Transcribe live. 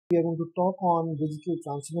We are going to talk on digital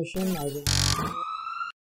transformation.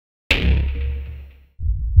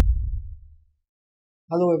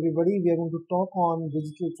 Hello everybody. We are going to talk on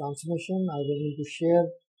digital transformation. I'm going to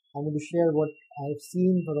share what I've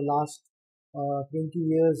seen for the last 20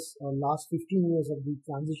 years, last 15 years of the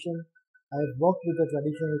transition. I've worked with a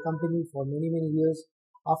traditional company for many years.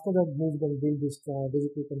 After that, moved and built this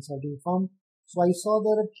digital consulting firm. So I saw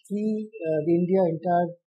there are the India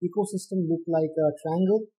entire ecosystem looked like a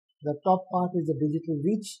triangle. The top part is the digital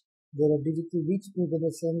reach. There are digital reach in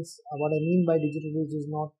a sense. What I mean by digital reach is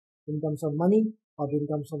not in terms of money, but in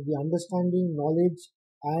terms of the understanding, knowledge,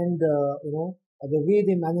 and the way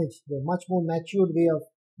they manage. The much more matured way of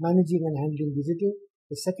managing and handling digital.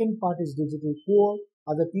 The second part is digital poor.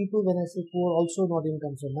 Other people, when I say poor, also not in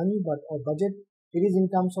terms of money, but or budget. It is in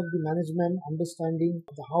terms of the management, understanding,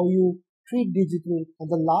 how you treat digital. And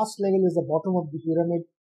the last level is the bottom of the pyramid,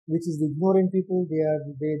 which is the ignorant people.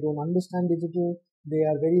 They don't understand digital. They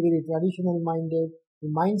are very traditional minded. The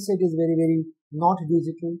mindset is very not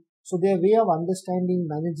digital. So their way of understanding,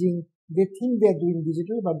 managing, they think they are doing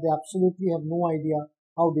digital, but they absolutely have no idea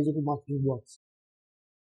how digital marketing works.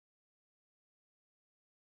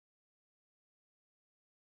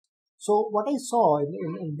 So what I saw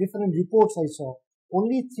in different reports, I saw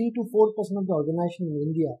only 3 to 4% of the organization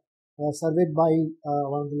in India, surveyed by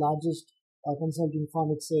one of the largest consulting firm,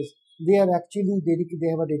 it says they are actually they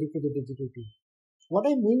have a dedicated digital team. What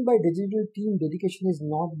I mean by digital team dedication is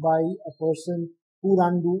not by a person who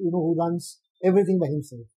runs everything by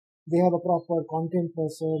himself. They have a proper content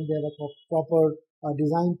person, they have a proper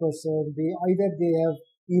design person. They have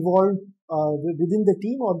evolved within the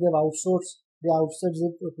team, or they've outsourced. They outsource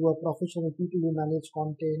it to a professional people who manage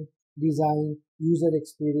content, design, user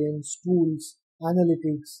experience, tools,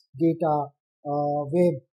 analytics, data,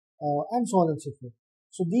 web, and so on and so forth.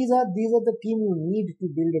 So these are the team you need to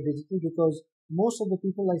build a digital, because most of the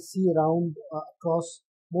people I see around across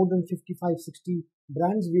more than 55, 60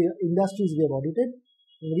 brands, industries we have audited,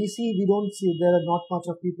 we don't see, there are not much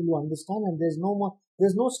of people who understand, and there's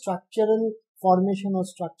no structural formation or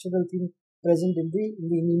structural thing present in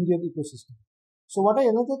the Indian ecosystem. So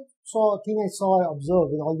another thing I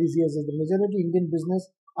observed in all these years is the majority Indian business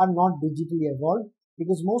are not digitally evolved,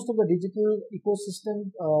 because most of the digital ecosystem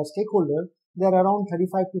stakeholders, they are around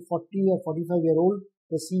 35 to 40 or 45-year-old,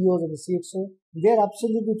 the CEOs and the CXO. They are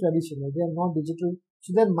absolutely traditional. They are not digital.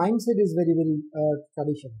 So their mindset is very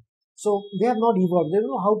traditional. So they have not evolved. They don't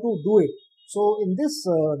know how to do it. So in this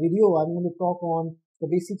video, I'm going to talk on the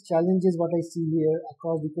basic challenges, what I see here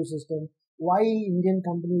across the ecosystem, why Indian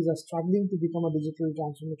companies are struggling to become a digital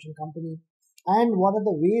transformation company, and what are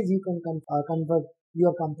the ways you can convert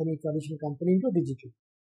your company, traditional company, into digital.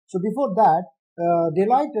 So before that,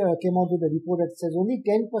 Deloitte came out with a report that says only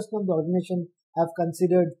 10% of the organization have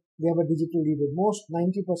considered they have a digital leader. Most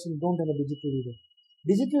 90% don't have a digital leader.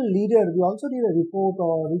 Digital leader, we also did a report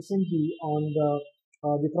recently on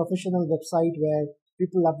the professional website where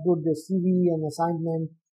people upload their CV and assignment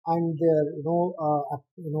and their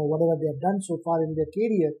whatever they have done so far in their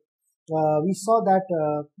career. We saw that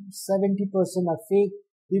 70% are fake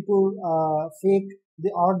people, fake. They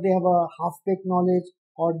have a half-baked knowledge,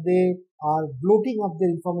 or they are bloating up their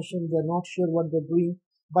information. They're not sure what they're doing,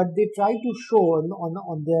 but they try to show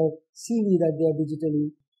on their CV that they are digitally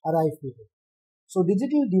arrived people. So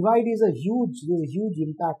digital divide there's a huge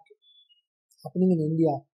impact happening in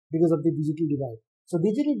India because of the digital divide. So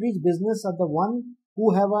digital rich business are the one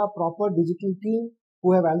who have a proper digital team,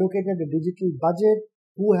 who have allocated a digital budget,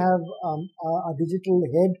 who have a digital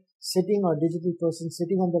head sitting, or digital person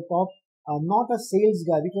sitting on the top, not a sales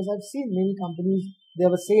guy, because I've seen many companies, they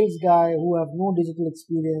have a sales guy who have no digital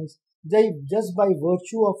experience. They just by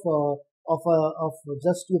virtue of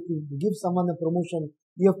just to give someone a promotion,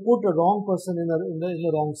 you have put a wrong person in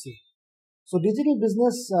the wrong seat. So digital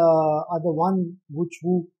business are the one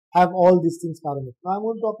who have all these things parameters. Now I'm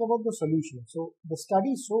going to talk about the solution. So the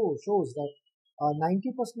study shows that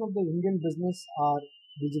 90% of the Indian business are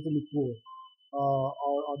digitally poor,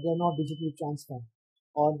 or they're not digitally transformed,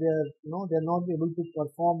 or they're not able to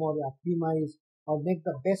perform or optimize or make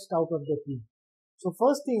the best out of their team. So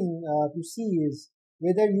first thing to see is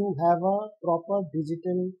whether you have a proper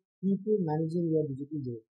digital people managing your digital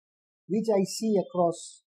journey, which I see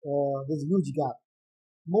across this huge gap.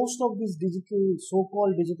 Most of these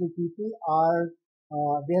so-called digital people are,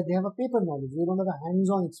 they have a paper knowledge. They don't have a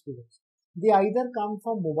hands-on experience. They either come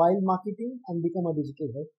from mobile marketing and become a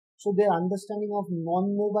digital head. So their understanding of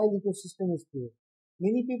non-mobile ecosystem is poor.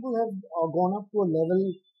 Many people have gone up to a level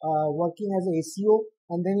working as a SEO,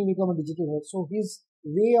 and then he become a digital head. So his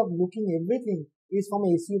way of looking everything is from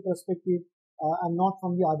a SEO perspective, and not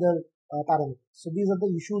from the other parameters. So these are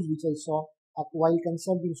the issues which I saw while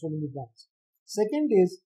consulting so many brands. Second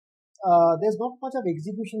is there's not much of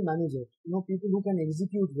execution manager, people who can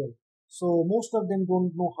execute well. So most of them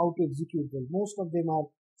don't know how to execute well. Most of them are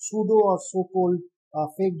pseudo or so-called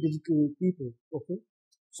fake digital people. Okay.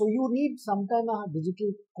 So you need sometime a digital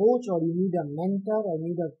coach, or you need a mentor, or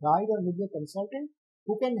you need a guide, or maybe a consultant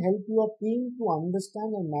who can help your team to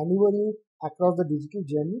understand and maneuver you across the digital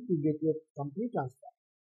journey to get your company transformed.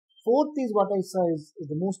 Fourth is what I saw is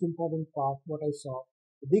the most important part. What I saw,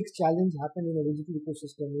 the big challenge happen in a digital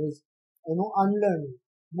ecosystem is, unlearning.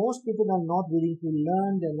 Most people are not willing to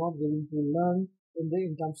learn. They're not willing to learn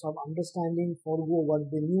in terms of understanding, forgo what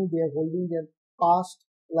they knew. They are holding their past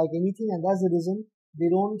like anything, and that's the reason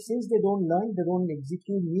since they don't learn, they don't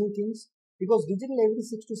execute new things, because digital every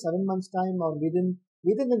 6 to 7 months time, or within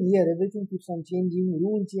a year, everything keeps on changing.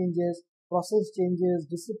 Rule changes, process changes,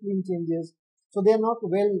 discipline changes. So they are not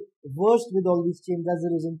well versed with all these changes. That's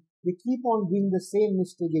the reason they keep on doing the same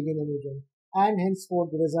mistake again and again, and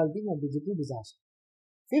henceforth resulting in a digital disaster.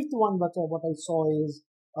 Fifth one, what I saw is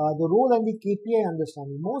the role and the KPI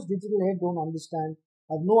understanding. Most digital heads don't understand,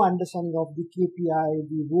 have no understanding of the KPI,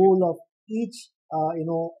 the role of each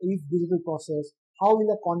each digital process. How is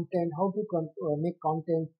the content? How to make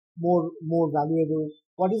content more valuable?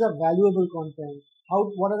 What is a valuable content?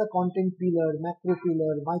 What are the content pillar, macro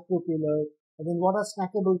pillar, micro pillar, and then what are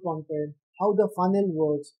snackable content? How the funnel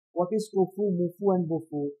works? What is tofu, mufu, and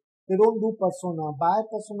bofu? They don't do persona, buyer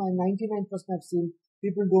persona. 99% I've seen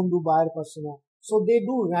people don't do buyer persona. So they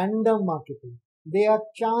do random marketing. They are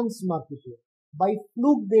chance marketing. By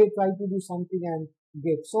fluke, they try to do something and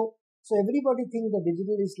get. So everybody thinks that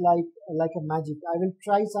digital is like a magic. I will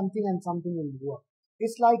try something and something will work.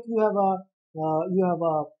 It's like you have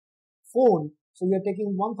a phone. So you're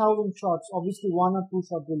taking 1,000 shots. Obviously, 1 or 2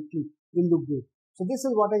 shots will look good. So this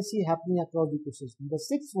is what I see happening across the ecosystem. The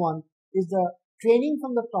sixth one is the training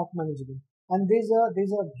from the top management, and there's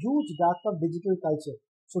a huge gap of digital culture.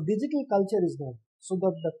 So digital culture is not. So the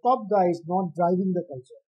top guy is not driving the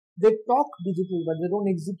culture. They talk digital, but they don't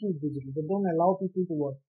execute digital. They don't allow people to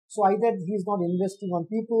work. So either he's not investing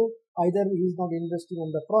on people, either he's not investing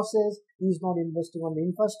on the process, he's not investing on the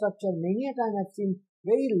infrastructure. Many a time I've seen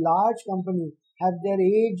very large companies have their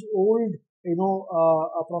age-old,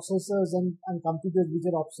 processors and computers which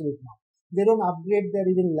are obsolete now. They don't upgrade their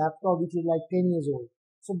even laptop which is like 10 years old.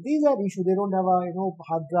 So these are issues. They don't have a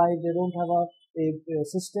hard drive. They don't have a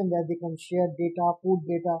system where they can share data, put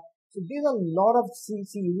data. So these are a lot of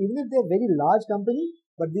even if they're very large company,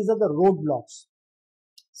 but these are the roadblocks.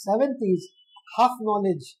 Seventh is half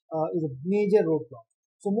knowledge is a major roadblock.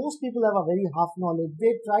 So most people have a very half knowledge.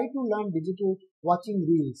 They try to learn digital watching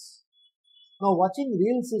reels. Now watching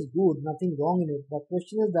reels is good, nothing wrong in it. But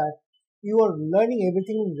question is that you are learning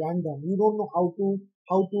everything in random. You don't know how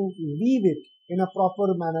to weave it in a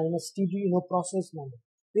proper manner, in a steady, process manner.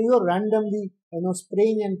 Then you are randomly,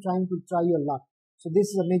 spraying and trying to try your luck. So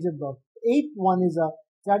this is a major block. Eighth one is a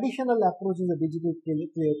traditional approach is a digital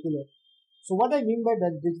killer. So what I mean by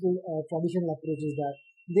that digital traditional approach is that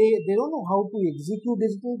they don't know how to execute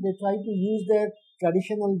digital. They try to use their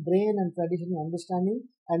traditional brain and traditional understanding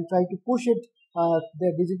and try to push it,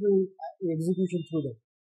 their digital execution through them.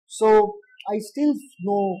 So I still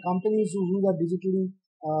know companies who are digitally,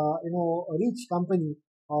 rich company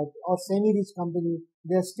or semi-rich company.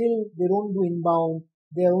 They don't do inbound.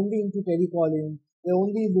 They're only into telecalling. They're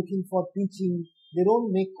only looking for teaching. They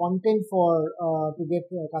don't make content to get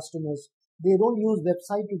customers. They don't use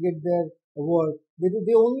website to get their work.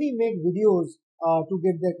 They only make videos to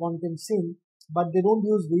get their content seen, but they don't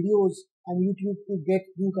use videos and YouTube to get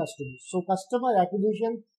new customers. So customer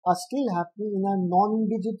acquisition are still happening in a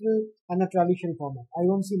non-digital and a traditional format. I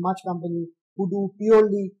don't see much company who do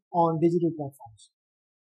purely on digital platforms.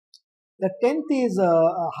 The 10th is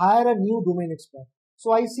hire a new domain expert.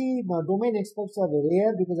 So I see domain experts are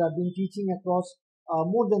rare because I've been teaching across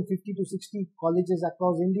more than 50 to 60 colleges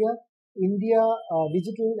across India.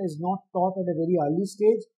 Digital is not taught at a very early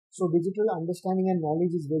stage, so digital understanding and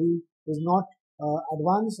knowledge is not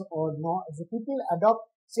advanced or not. So people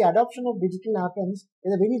adoption of digital happens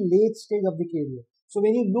in a very late stage of the career. So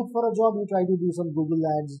when you look for a job, you try to do some Google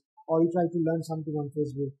ads or you try to learn something on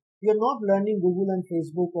Facebook. You're not learning Google and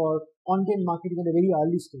Facebook or content marketing at a very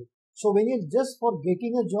early stage. So when you're just for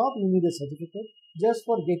getting a job, you need a certificate. Just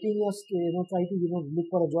for getting your try to look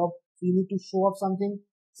for a job, so you need to show up some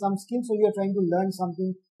skills, so you are trying to learn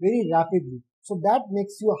something very rapidly. So that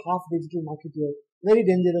makes you a half digital marketer, very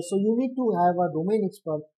dangerous. So you need to have a domain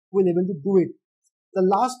expert who will able to do it. The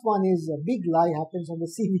last one is a big lie happens on the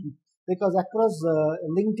CV. because across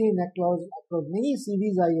LinkedIn, across many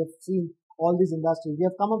CVs I have seen all these industries. We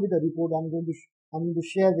have come up with a report. I'm going to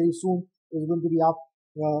share very soon. It's going to be up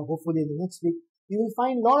hopefully in the next week. You will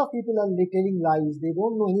find a lot of people are telling lies. They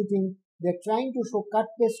don't know anything. They're trying to show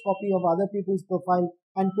cut paste copy of other people's profile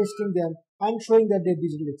and pasting them and showing that they're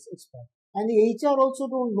digital expert. And the HR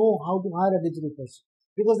also don't know how to hire a digital person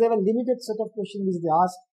because they have a limited set of questions which they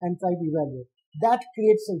ask and try to evaluate. That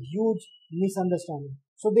creates a huge misunderstanding.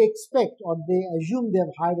 So they expect or they assume they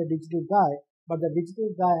have hired a digital guy, but the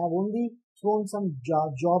digital guy have only thrown some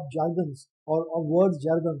job jargons or words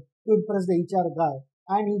jargon to impress the HR guy,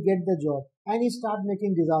 and he get the job and he start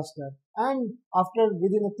making disaster. And after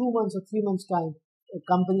within a 2 months or 3 months time, a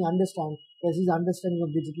company understands that his understanding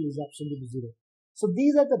of digital is absolutely zero. So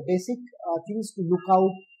these are the basic things to look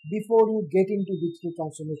out before you get into digital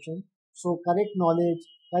transformation. So correct knowledge,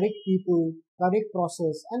 correct people, correct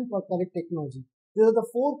process, and correct technology. These are the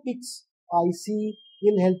 4 picks I see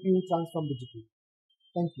will help you transform digital.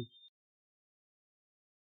 Thank you.